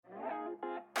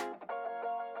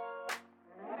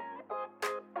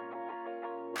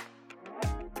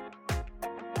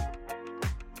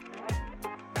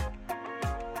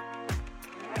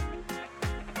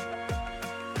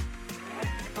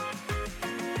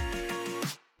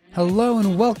Hello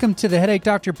and welcome to the Headache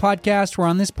Doctor podcast, where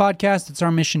on this podcast, it's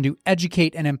our mission to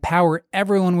educate and empower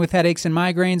everyone with headaches and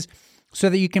migraines so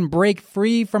that you can break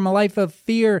free from a life of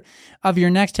fear of your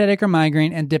next headache or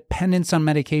migraine and dependence on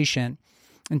medication.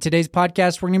 In today's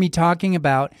podcast, we're going to be talking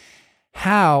about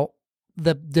how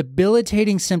the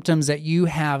debilitating symptoms that you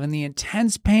have and the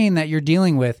intense pain that you're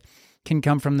dealing with can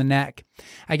come from the neck.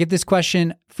 I get this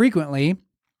question frequently,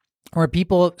 where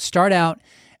people start out,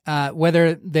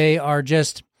 whether they are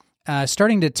just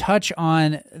starting to touch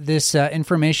on this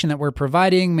information that we're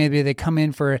providing. Maybe they come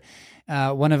in for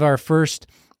one of our first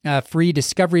free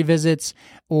discovery visits,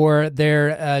 or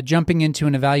they're jumping into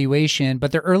an evaluation,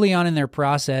 but they're early on in their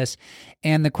process.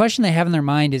 And the question they have in their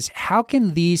mind is, how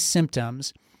can these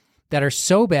symptoms that are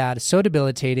so bad, so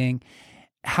debilitating,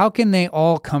 how can they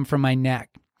all come from my neck?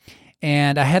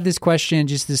 And I had this question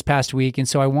just this past week, and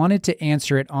so I wanted to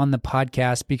answer it on the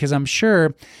podcast because I'm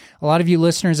sure a lot of you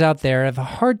listeners out there have a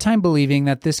hard time believing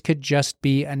that this could just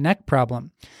be a neck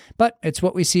problem. But it's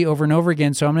what we see over and over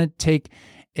again, so I'm going to take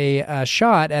a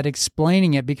shot at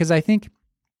explaining it because I think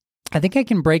I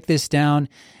can break this down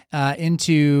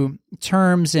into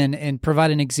terms and provide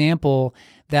an example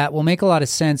that will make a lot of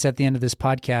sense at the end of this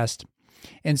podcast.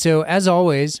 And so, as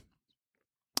always,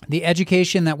 the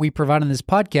education that we provide on this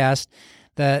podcast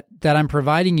that I'm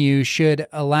providing you should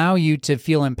allow you to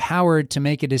feel empowered to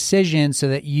make a decision so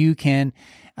that you can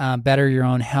better your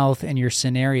own health and your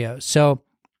scenario. So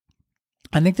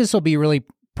I think this will be really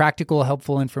practical,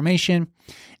 helpful information.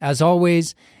 As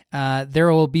always,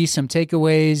 there will be some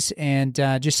takeaways and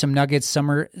just some nuggets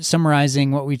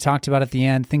summarizing what we talked about at the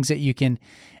end, things that you can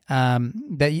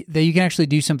that you can actually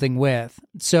do something with.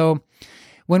 So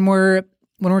when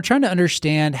we're trying to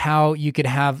understand how you could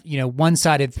have,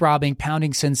 one-sided throbbing,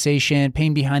 pounding sensation,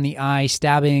 pain behind the eye,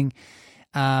 stabbing,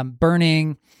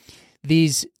 burning,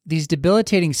 these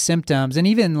debilitating symptoms, and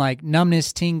even like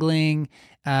numbness, tingling,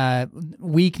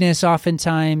 weakness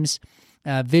oftentimes,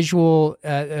 visual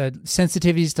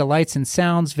sensitivities to lights and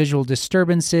sounds, visual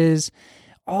disturbances,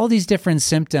 all these different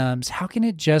symptoms, how can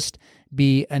it just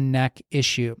be a neck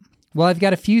issue? Well, I've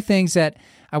got a few things that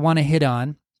I want to hit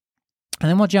on, and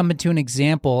then we'll jump into an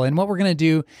example. And what we're going to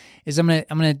do is I'm going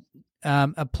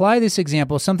to apply this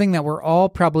example, something that we're all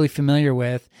probably familiar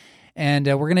with, and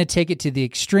we're going to take it to the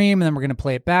extreme, and then we're going to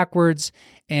play it backwards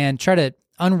and try to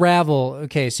unravel,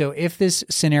 okay, so if this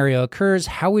scenario occurs,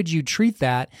 how would you treat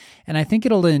that? And I think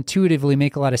it'll intuitively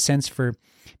make a lot of sense for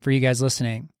you guys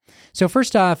listening. So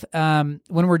first off, when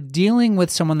we're dealing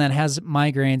with someone that has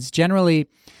migraines, generally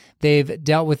they've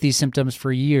dealt with these symptoms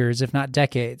for years, if not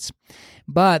decades.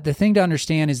 But the thing to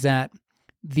understand is that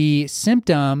the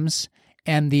symptoms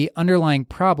and the underlying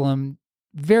problem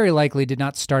very likely did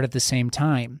not start at the same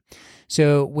time.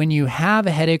 So when you have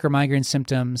a headache or migraine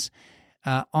symptoms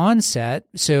onset,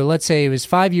 so let's say it was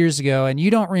 5 years ago and you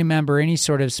don't remember any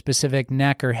sort of specific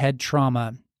neck or head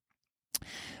trauma,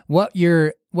 what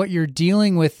you're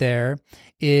dealing with there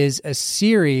is a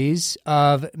series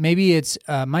of, maybe it's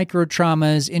micro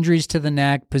traumas, injuries to the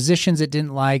neck, positions it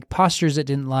didn't like, postures it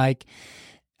didn't like,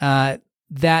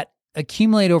 that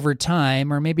accumulate over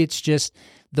time, or maybe it's just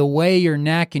the way your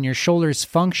neck and your shoulders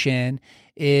function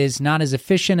is not as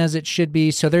efficient as it should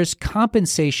be. So there's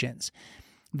compensations.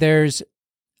 There's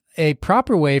a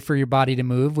proper way for your body to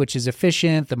move, which is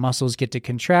efficient. The muscles get to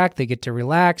contract, they get to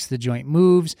relax, the joint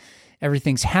moves,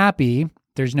 everything's happy.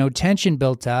 There's no tension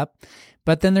built up.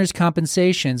 But then there's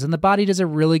compensations, and the body does a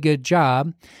really good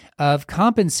job of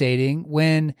compensating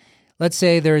when, let's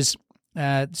say there's,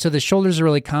 so the shoulders are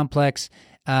really complex,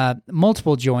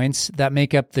 multiple joints that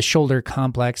make up the shoulder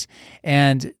complex,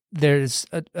 and there's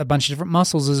a bunch of different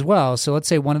muscles as well. So let's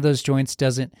say one of those joints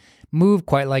doesn't move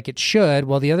quite like it should.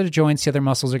 Well, the other joints, the other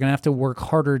muscles are going to have to work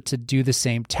harder to do the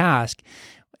same task.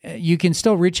 You can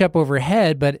still reach up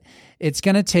overhead, but it's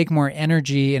going to take more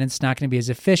energy and it's not going to be as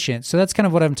efficient. So that's kind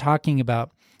of what I'm talking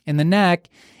about. In the neck,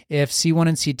 if C1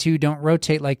 and C2 don't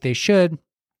rotate like they should,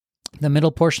 the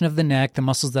middle portion of the neck, the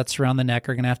muscles that surround the neck,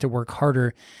 are going to have to work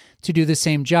harder to do the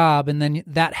same job. And then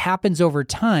that happens over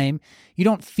time. You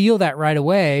don't feel that right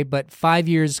away, but 5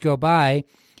 years go by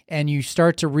and you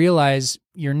start to realize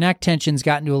your neck tension's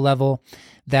gotten to a level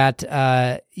that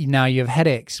now you have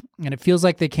headaches. And it feels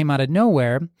like they came out of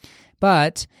nowhere,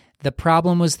 but the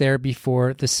problem was there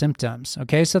before the symptoms.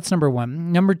 Okay, so that's number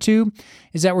one. Number two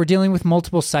is that we're dealing with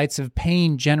multiple sites of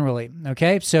pain generally.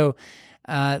 Okay, so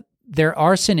there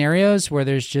are scenarios where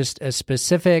there's just a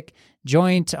specific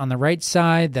joint on the right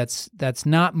side that's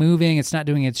not moving, it's not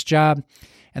doing its job.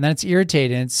 and then it's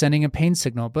irritated and it's sending a pain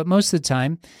signal. But most of the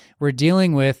time, we're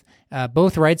dealing with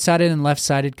both right-sided and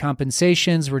left-sided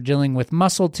compensations. We're dealing with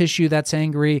muscle tissue that's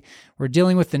angry. We're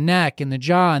dealing with the neck and the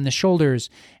jaw and the shoulders.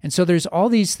 And so there's all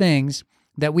these things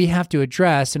that we have to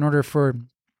address in order for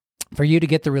you to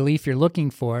get the relief you're looking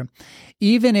for.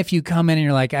 Even if you come in and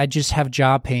you're like, I just have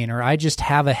jaw pain, or I just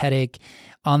have a headache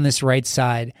on this right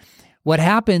side. What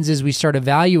happens is we start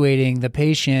evaluating the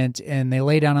patient, and they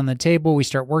lay down on the table. We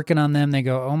start working on them. They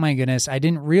go, oh my goodness, I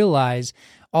didn't realize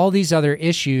all these other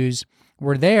issues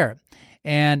were there.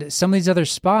 And some of these other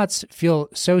spots feel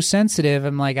so sensitive.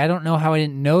 I'm like, I don't know how I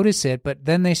didn't notice it. But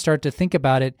then they start to think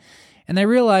about it, and they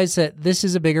realize that this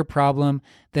is a bigger problem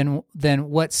than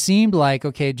what seemed like,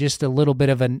 okay, just a little bit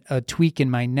of a tweak in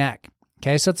my neck.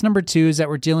 Okay, so that's number 2, is that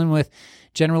we're dealing with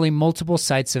generally multiple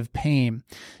sites of pain.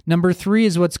 Number 3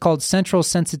 is what's called central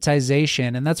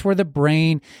sensitization, and that's where the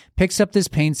brain picks up this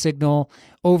pain signal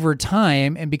over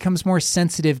time and becomes more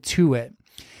sensitive to it.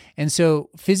 And so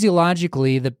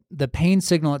physiologically, the pain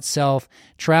signal itself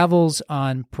travels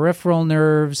on peripheral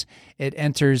nerves, it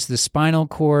enters the spinal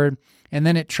cord, and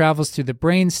then it travels through the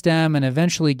brainstem and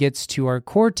eventually gets to our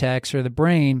cortex, or the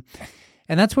brain.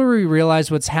 And that's where we realize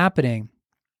what's happening.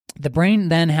 The brain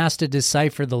then has to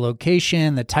decipher the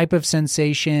location, the type of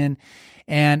sensation,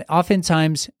 and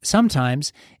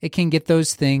sometimes it can get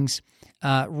those things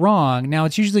wrong. Now,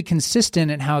 it's usually consistent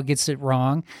in how it gets it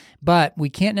wrong, but we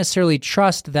can't necessarily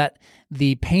trust that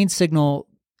the pain signal,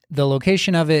 the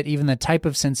location of it, even the type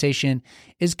of sensation,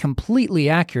 is completely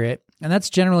accurate. And that's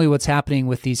generally what's happening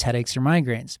with these headaches or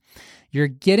migraines. You're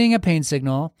getting a pain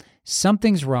signal,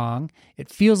 something's wrong, it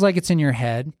feels like it's in your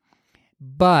head,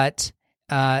 but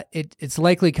it's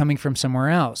likely coming from somewhere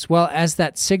else. Well, as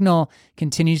that signal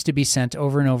continues to be sent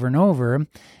over and over and over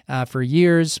for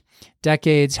years,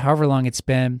 decades, however long it's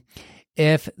been,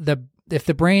 if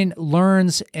the brain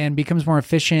learns and becomes more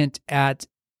efficient at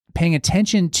paying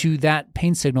attention to that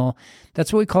pain signal,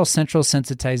 that's what we call central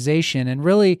sensitization. And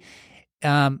really,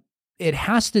 it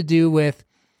has to do with,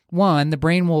 one, the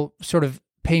brain will sort of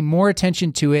pay more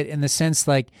attention to it in the sense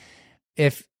like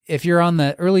if you're on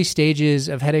the early stages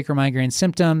of headache or migraine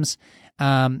symptoms,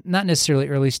 not necessarily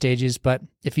early stages, but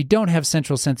if you don't have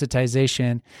central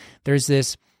sensitization, there's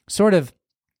this sort of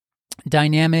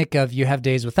dynamic of you have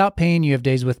days without pain, you have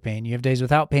days with pain, you have days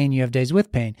without pain, you have days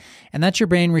with pain. And that's your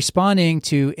brain responding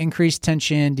to increased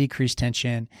tension, decreased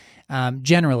tension,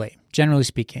 generally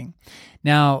speaking.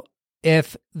 Now,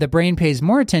 if the brain pays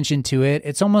more attention to it,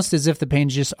 it's almost as if the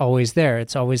pain's just always there.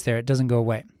 It's always there. It doesn't go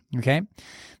away. Okay?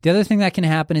 The other thing that can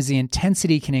happen is the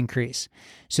intensity can increase.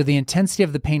 So the intensity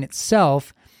of the pain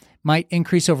itself might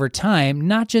increase over time,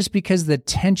 not just because the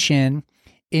tension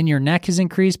in your neck has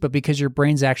increased, but because your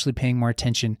brain's actually paying more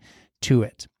attention to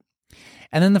it.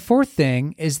 And then the fourth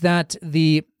thing is that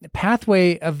the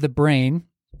pathway of pain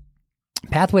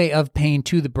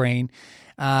to the brain,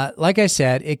 like I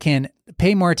said, it can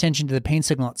pay more attention to the pain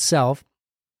signal itself,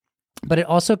 but it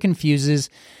also confuses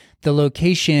the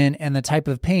location and the type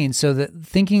of pain. So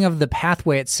thinking of the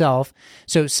pathway itself,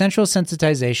 so central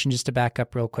sensitization, just to back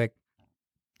up real quick,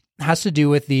 has to do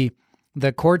with the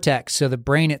cortex, so the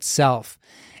brain itself,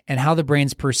 and how the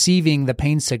brain's perceiving the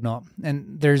pain signal.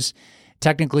 And there's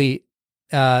technically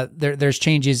there's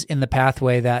changes in the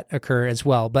pathway that occur as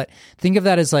well. But think of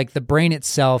that as like the brain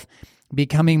itself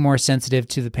becoming more sensitive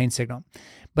to the pain signal.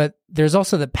 But there's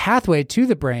also the pathway to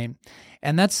the brain,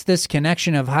 and that's this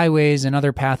connection of highways and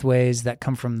other pathways that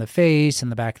come from the face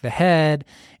and the back of the head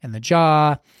and the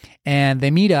jaw, and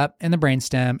they meet up in the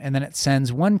brainstem, and then it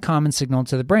sends one common signal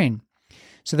to the brain.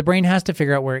 So the brain has to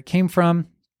figure out where it came from,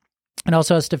 and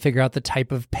also has to figure out the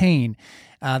type of pain.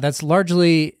 That's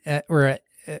largely, or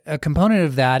a component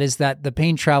of that is that the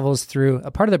pain travels through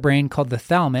a part of the brain called the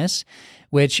thalamus,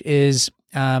 which is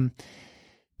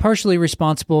partially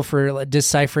responsible for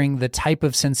deciphering the type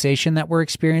of sensation that we're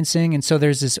experiencing. And so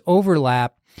there's this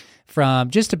overlap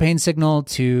from just a pain signal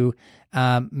to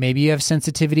maybe you have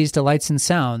sensitivities to lights and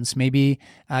sounds. Maybe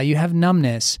you have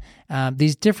numbness,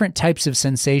 these different types of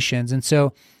sensations. And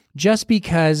so just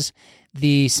because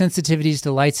the sensitivities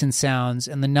to lights and sounds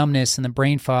and the numbness and the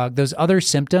brain fog, those other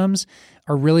symptoms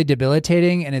are really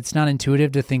debilitating, and it's not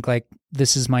intuitive to think like,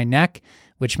 this is my neck,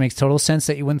 which makes total sense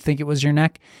that you wouldn't think it was your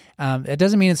neck. It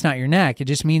doesn't mean it's not your neck. It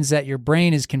just means that your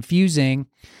brain is confusing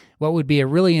what would be a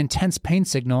really intense pain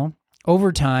signal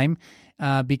over time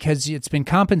because it's been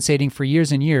compensating for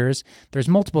years and years. There's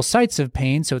multiple sites of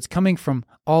pain, so it's coming from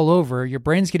all over. Your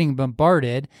brain's getting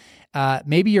bombarded.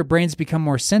 Maybe your brain's become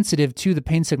more sensitive to the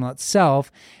pain signal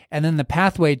itself, and then the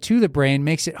pathway to the brain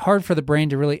makes it hard for the brain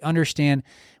to really understand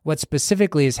what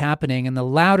specifically is happening. And the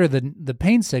louder the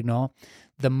pain signal,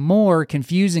 the more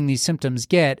confusing these symptoms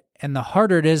get, and the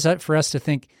harder it is for us to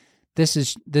think, this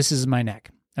is my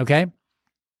neck. Okay.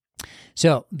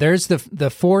 So there's the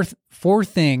four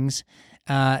things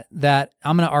that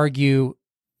I'm going to argue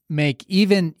make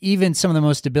even some of the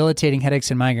most debilitating headaches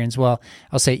and migraines. Well,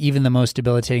 I'll say even the most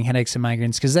debilitating headaches and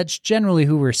migraines, because that's generally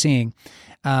who we're seeing,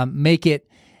 make it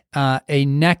a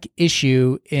neck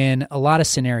issue in a lot of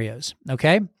scenarios.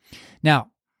 Okay.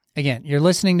 Now, again, you're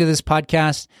listening to this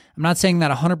podcast. I'm not saying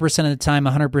that 100% of the time,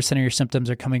 100% of your symptoms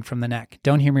are coming from the neck.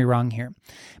 Don't hear me wrong here.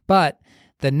 But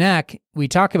the neck, we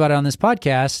talk about it on this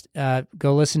podcast.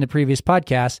 Go listen to previous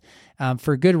podcasts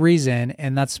for good reason.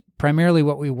 And that's primarily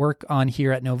what we work on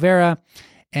here at Novera.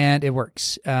 And it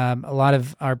works. A lot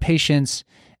of our patients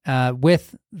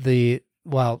just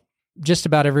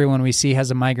about everyone we see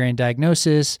has a migraine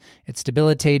diagnosis. It's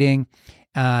debilitating.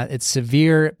 It's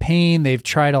severe pain. They've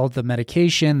tried all the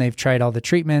medication. They've tried all the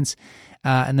treatments.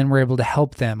 And then we're able to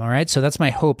help them. All right. So that's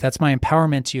my hope. That's my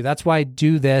empowerment to you. That's why I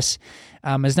do this.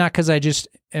 It's not because I just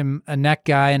am a neck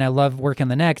guy and I love working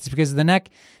the neck. It's because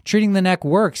treating the neck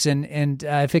works. And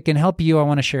if it can help you, I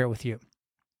want to share it with you.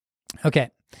 Okay.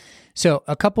 So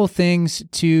a couple things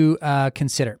to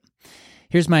consider.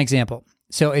 Here's my example.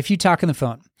 So if you talk on the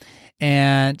phone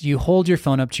and you hold your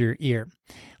phone up to your ear,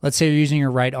 let's say you're using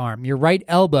your right arm. Your right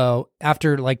elbow,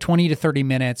 after like 20 to 30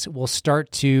 minutes, will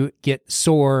start to get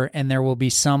sore and there will be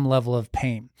some level of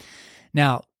pain.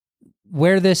 Now,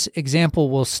 where this example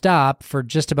will stop for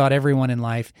just about everyone in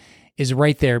life is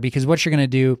right there, because what you're going to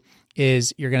do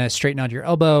is you're going to straighten out your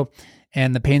elbow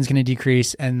and the pain's going to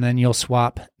decrease, and then you'll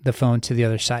swap the phone to the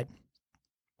other side.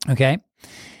 Okay?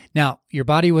 Now, your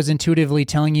body was intuitively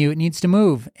telling you it needs to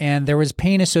move, and there was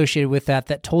pain associated with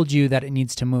that told you that it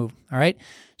needs to move, all right?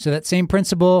 So that same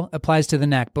principle applies to the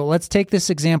neck, but let's take this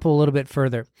example a little bit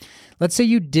further. Let's say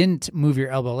you didn't move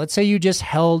your elbow. Let's say you just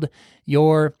held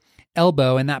your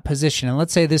elbow in that position, and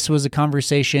let's say this was a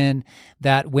conversation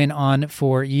that went on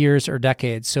for years or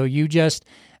decades. So you just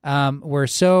were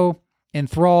so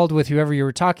enthralled with whoever you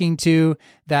were talking to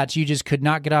that you just could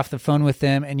not get off the phone with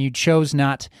them, and you chose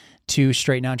not to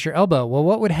straighten out your elbow. Well,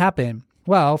 what would happen?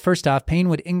 Well, first off, pain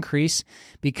would increase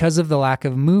because of the lack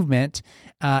of movement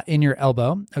in your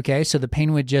elbow. Okay, so the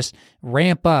pain would just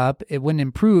ramp up. It wouldn't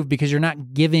improve because you're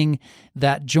not giving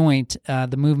that joint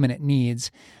the movement it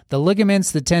needs. The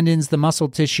ligaments, the tendons, the muscle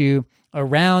tissue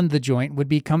around the joint would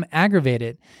become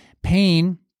aggravated.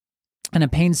 Pain and a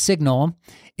pain signal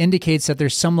indicates that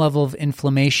there's some level of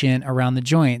inflammation around the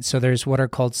joint. So there's what are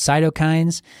called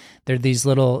cytokines. They're these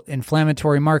little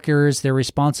inflammatory markers. They're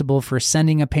responsible for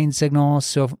sending a pain signal.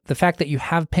 So the fact that you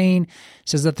have pain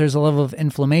says that there's a level of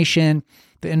inflammation.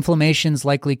 The inflammation is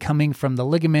likely coming from the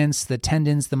ligaments, the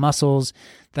tendons, the muscles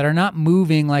that are not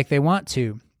moving like they want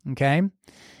to. Okay?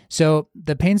 So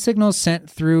the pain signal is sent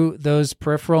through those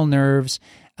peripheral nerves,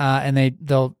 and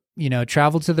they'll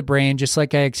travel to the brain, just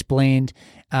like I explained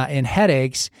in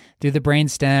headaches, through the brain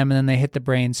stem, and then they hit the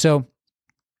brain. So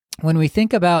when we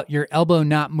think about your elbow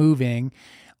not moving,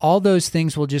 all those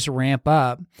things will just ramp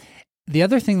up. The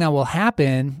other thing that will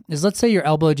happen is, let's say your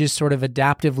elbow just sort of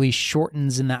adaptively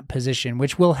shortens in that position,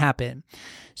 which will happen.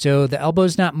 So the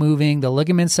elbow's not moving, the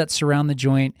ligaments that surround the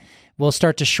joint will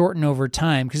start to shorten over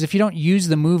time, because if you don't use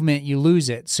the movement, you lose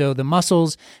it. So the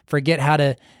muscles forget how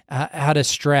to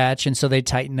stretch, and so they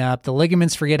tighten up. The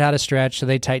ligaments forget how to stretch, so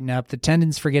they tighten up. The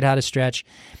tendons forget how to stretch,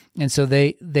 and so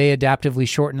they adaptively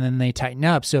shorten and then they tighten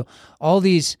up. So all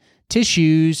these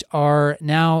tissues are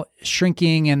now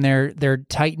shrinking and they're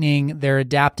tightening, they're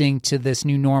adapting to this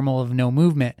new normal of no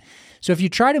movement. So if you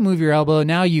try to move your elbow,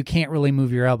 now you can't really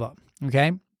move your elbow,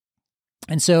 okay?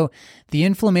 And so the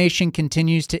inflammation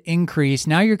continues to increase.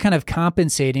 Now you're kind of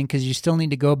compensating because you still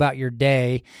need to go about your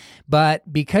day.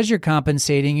 But because you're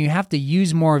compensating, you have to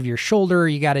use more of your shoulder.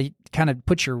 You got to kind of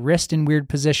put your wrist in weird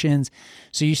positions.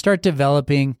 So you start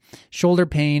developing shoulder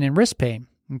pain and wrist pain.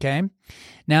 Okay.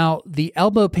 Now, the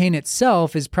elbow pain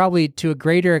itself is probably to a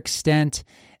greater extent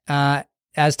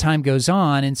as time goes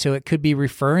on. And so it could be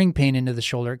referring pain into the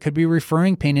shoulder. It could be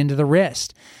referring pain into the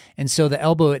wrist. And so the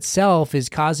elbow itself is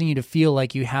causing you to feel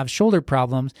like you have shoulder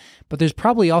problems, but there's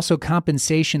probably also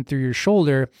compensation through your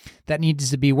shoulder that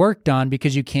needs to be worked on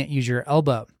because you can't use your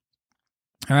elbow.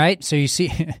 All right. So you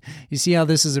see how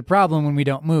this is a problem when we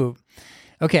don't move.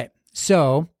 Okay.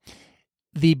 So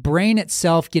the brain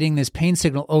itself getting this pain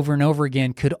signal over and over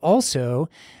again could also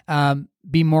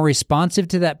be more responsive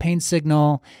to that pain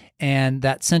signal, and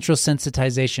that central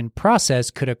sensitization process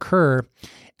could occur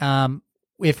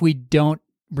if we don't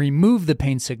remove the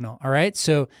pain signal. All right.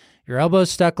 So your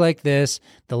elbow's stuck like this.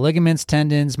 The ligaments,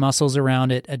 tendons, muscles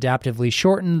around it adaptively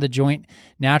shorten. The joint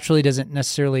naturally doesn't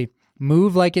necessarily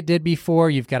move like it did before.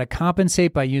 You've got to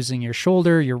compensate by using your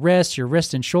shoulder, your wrist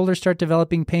and shoulder start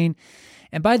developing pain.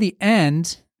 And by the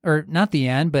end, or not the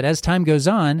end, but as time goes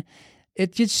on,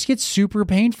 it just gets super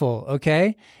painful,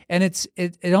 okay? And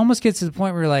it almost gets to the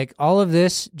point where like all of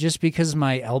this just because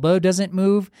my elbow doesn't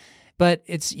move, but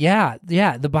it's,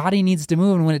 the body needs to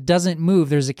move. And when it doesn't move,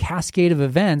 there's a cascade of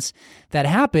events that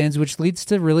happens, which leads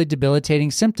to really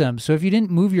debilitating symptoms. So if you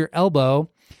didn't move your elbow,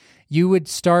 you would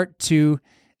start to,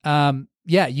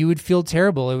 you would feel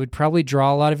terrible. It would probably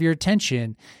draw a lot of your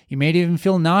attention. You may even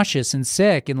feel nauseous and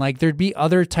sick. And like there'd be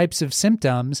other types of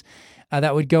symptoms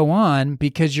that would go on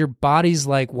because your body's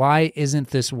like, why isn't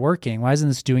this working? Why isn't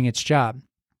this doing its job?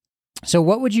 So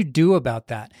what would you do about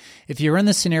that? If you're in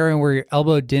the scenario where your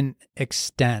elbow didn't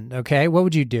extend, okay, what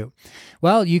would you do?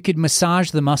 Well, you could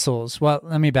massage the muscles. Well,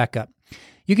 let me back up.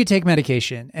 You could take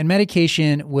medication, and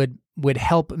medication would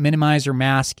help minimize or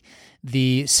mask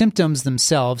the symptoms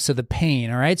themselves, so the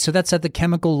pain, all right? So that's at the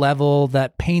chemical level,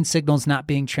 that pain signal's not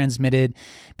being transmitted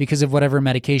because of whatever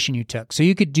medication you took. So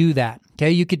you could do that, okay?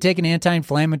 You could take an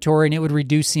anti-inflammatory and it would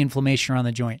reduce the inflammation around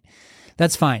the joint.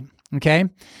 That's fine, okay?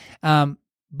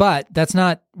 But that's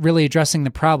not really addressing the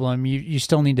problem. You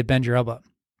still need to bend your elbow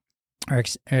or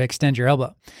extend your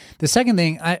elbow. The second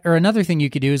thing, or another thing you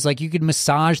could do is like you could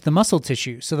massage the muscle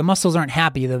tissue. So the muscles aren't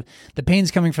happy. The pain's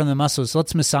coming from the muscles. So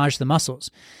let's massage the muscles.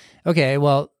 Okay,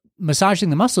 well,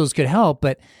 massaging the muscles could help,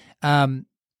 but the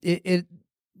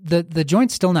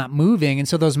joint's still not moving, and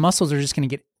so those muscles are just going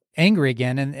to get angry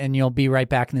again, and you'll be right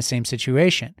back in the same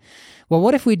situation. Well,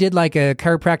 what if we did like a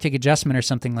chiropractic adjustment or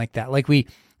something like that? Like we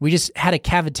just had a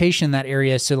cavitation in that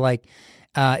area, so like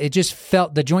it just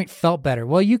the joint felt better.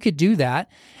 Well, you could do that,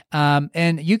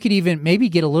 and you could even maybe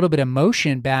get a little bit of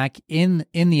motion back in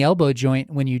the elbow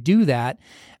joint when you do that.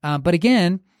 But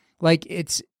again, like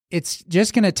it's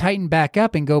just going to tighten back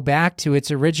up and go back to its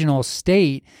original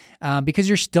state because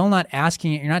you're still not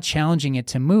asking it, you're not challenging it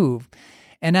to move.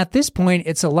 And at this point,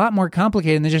 it's a lot more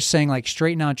complicated than just saying like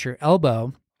straighten out your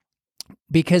elbow,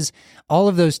 because all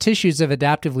of those tissues have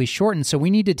adaptively shortened. So we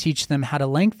need to teach them how to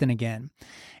lengthen again.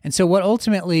 And so what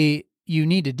ultimately you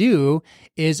need to do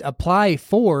is apply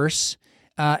force,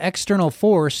 external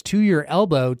force to your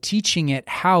elbow, teaching it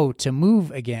how to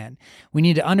move again. We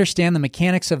need to understand the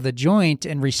mechanics of the joint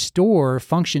and restore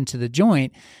function to the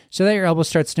joint so that your elbow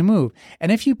starts to move.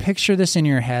 And if you picture this in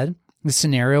your head, the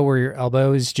scenario where your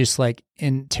elbow is just like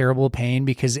in terrible pain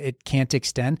because it can't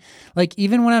extend, like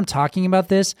even when I'm talking about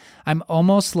this, I'm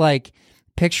almost like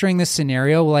picturing this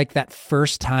scenario like that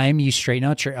first time you straighten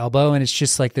out your elbow and it's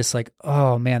just like this, like,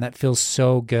 oh man, that feels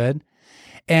so good.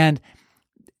 And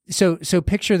so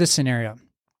picture this scenario,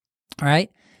 all right?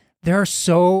 There are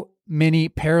so many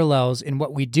parallels in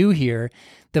what we do here.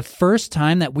 The first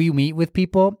time that we meet with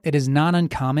people, it is not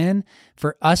uncommon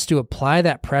for us to apply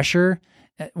that pressure.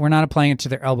 We're not applying it to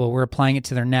their elbow. We're applying it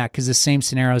to their neck because the same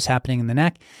scenario is happening in the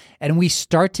neck. And we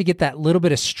start to get that little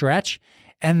bit of stretch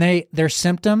and their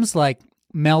symptoms like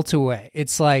melt away.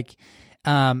 It's like,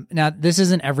 now this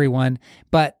isn't everyone,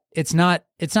 but it's not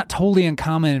totally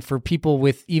uncommon for people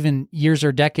with even years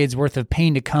or decades worth of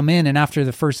pain to come in. And after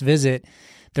the first visit,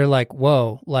 they're like,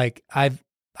 whoa, like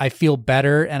I feel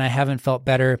better and I haven't felt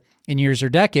better in years or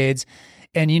decades.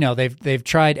 And, you know, they've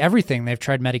tried everything. They've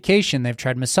tried medication. They've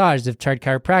tried massage. They've tried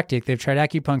chiropractic. They've tried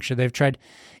acupuncture. They've tried,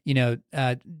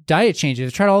 diet changes.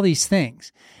 They've tried all these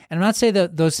things. And I'm not saying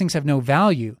that those things have no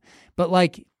value, but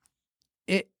like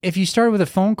if you started with a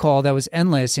phone call that was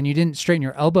endless and you didn't straighten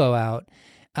your elbow out,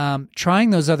 trying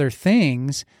those other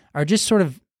things are just sort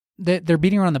of, they're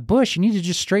beating around the bush. You need to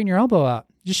just straighten your elbow out.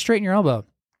 Just straighten your elbow.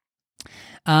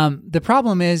 The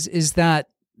problem is that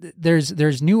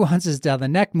there's nuances to how the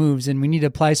neck moves, and we need to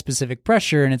apply specific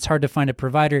pressure, and it's hard to find a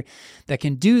provider that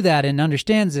can do that and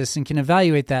understands this and can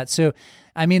evaluate that. So,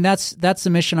 I mean, that's the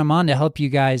mission I'm on, to help you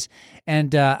guys.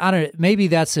 And I don't know, maybe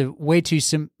that's a way too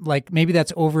maybe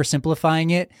that's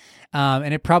oversimplifying it,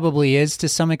 and it probably is to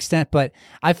some extent. But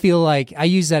I feel like I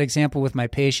use that example with my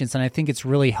patients, and I think it's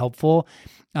really helpful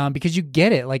because you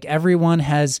get it. Like everyone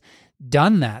has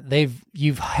done that.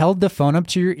 You've held the phone up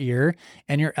to your ear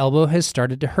and your elbow has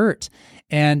started to hurt.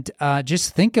 And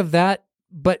just think of that,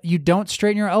 but you don't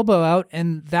straighten your elbow out,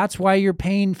 and that's why your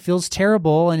pain feels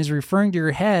terrible and is referring to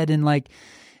your head, and like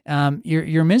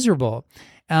you're miserable.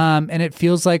 And it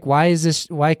feels like,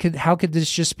 how could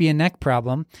this just be a neck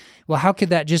problem? Well, how could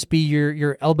that just be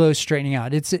your elbow straightening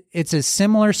out? It's a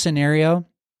similar scenario.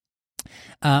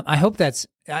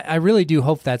 I really do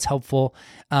hope that's helpful.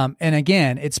 And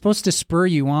again, it's supposed to spur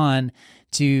you on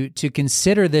to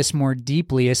consider this more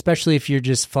deeply, especially if you're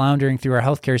just floundering through our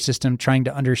healthcare system, trying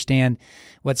to understand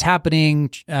what's happening.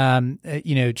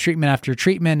 Treatment after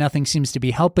treatment, nothing seems to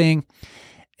be helping.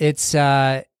 It's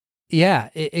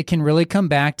it can really come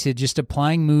back to just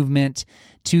applying movement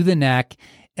to the neck.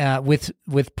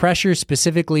 With pressure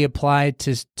specifically applied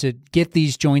to get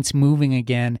these joints moving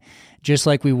again, just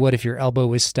like we would if your elbow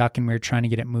was stuck and we were trying to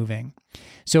get it moving.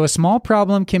 So a small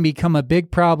problem can become a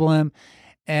big problem,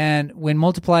 and when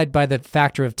multiplied by the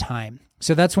factor of time.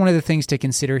 So that's one of the things to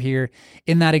consider here.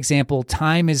 In that example,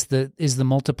 time is the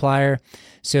multiplier.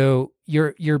 So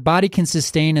your body can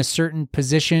sustain a certain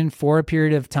position for a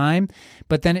period of time,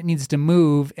 but then it needs to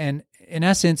move. And in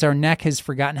essence, our neck has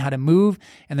forgotten how to move,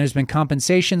 and there's been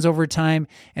compensations over time,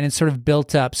 and it's sort of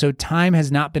built up. So time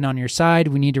has not been on your side.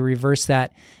 We need to reverse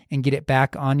that and get it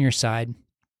back on your side.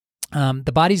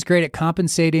 The body's great at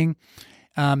compensating.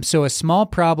 So a small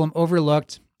problem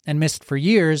overlooked and missed for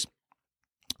years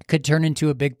could turn into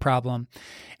a big problem.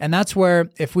 And that's where,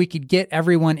 if we could get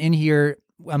everyone in here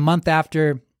a month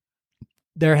after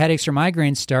their headaches or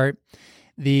migraines start,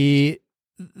 the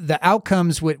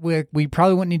outcomes we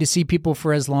probably wouldn't need to see people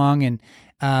for as long, and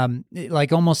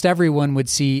like almost everyone would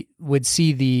see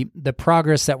the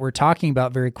progress that we're talking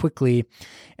about very quickly.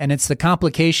 And it's the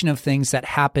complication of things that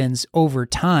happens over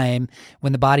time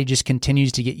when the body just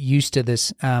continues to get used to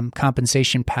this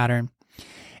compensation pattern.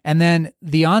 And then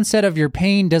the onset of your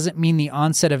pain doesn't mean the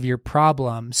onset of your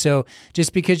problem. So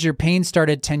just because your pain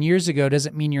started 10 years ago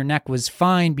doesn't mean your neck was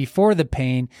fine before the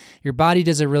pain. Your body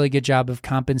does a really good job of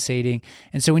compensating.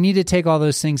 And so we need to take all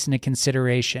those things into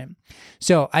consideration.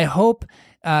 So I hope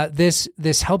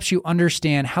this helps you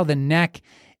understand how the neck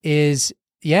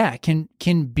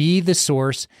can be the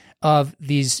source of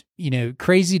these,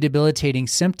 crazy debilitating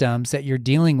symptoms that you're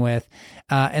dealing with,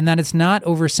 and that it's not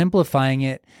oversimplifying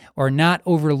it or not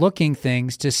overlooking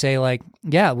things to say like,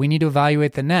 we need to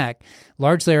evaluate the neck.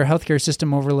 Largely our healthcare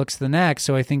system overlooks the neck.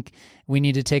 So I think we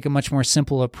need to take a much more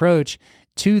simple approach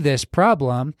to this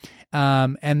problem.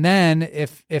 And then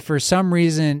if for some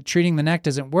reason treating the neck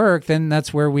doesn't work, then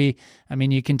that's where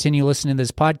you continue listening to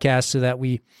this podcast so that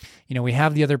we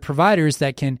have the other providers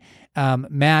that can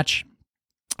match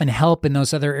and help in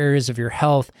those other areas of your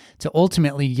health to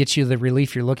ultimately get you the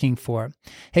relief you're looking for.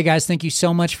 Hey guys, thank you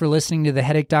so much for listening to the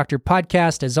Headache Doctor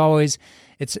podcast. As always,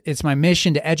 it's my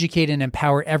mission to educate and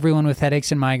empower everyone with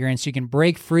headaches and migraines so you can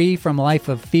break free from a life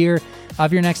of fear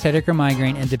of your next headache or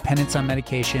migraine and dependence on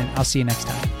medication. I'll see you next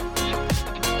time.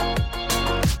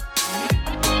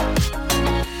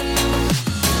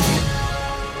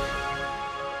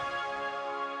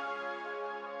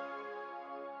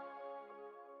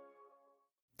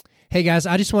 Hey guys,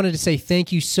 I just wanted to say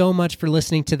thank you so much for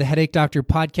listening to the Headache Doctor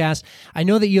podcast. I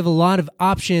know that you have a lot of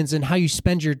options in how you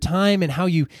spend your time and how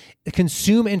you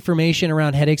consume information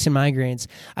around headaches and migraines.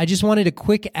 I just wanted a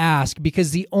quick ask,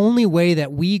 because the only way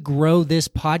that we grow this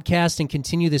podcast and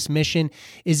continue this mission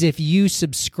is if you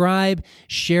subscribe,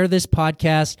 share this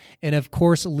podcast, and of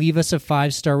course, leave us a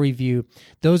 5-star review.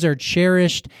 Those are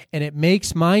cherished, and it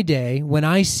makes my day when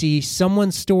I see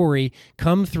someone's story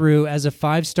come through as a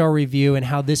 5-star review and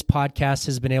how this podcast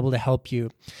has been able to help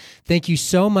you. Thank you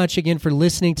so much again for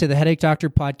listening to the Headache Doctor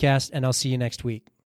podcast, and I'll see you next week.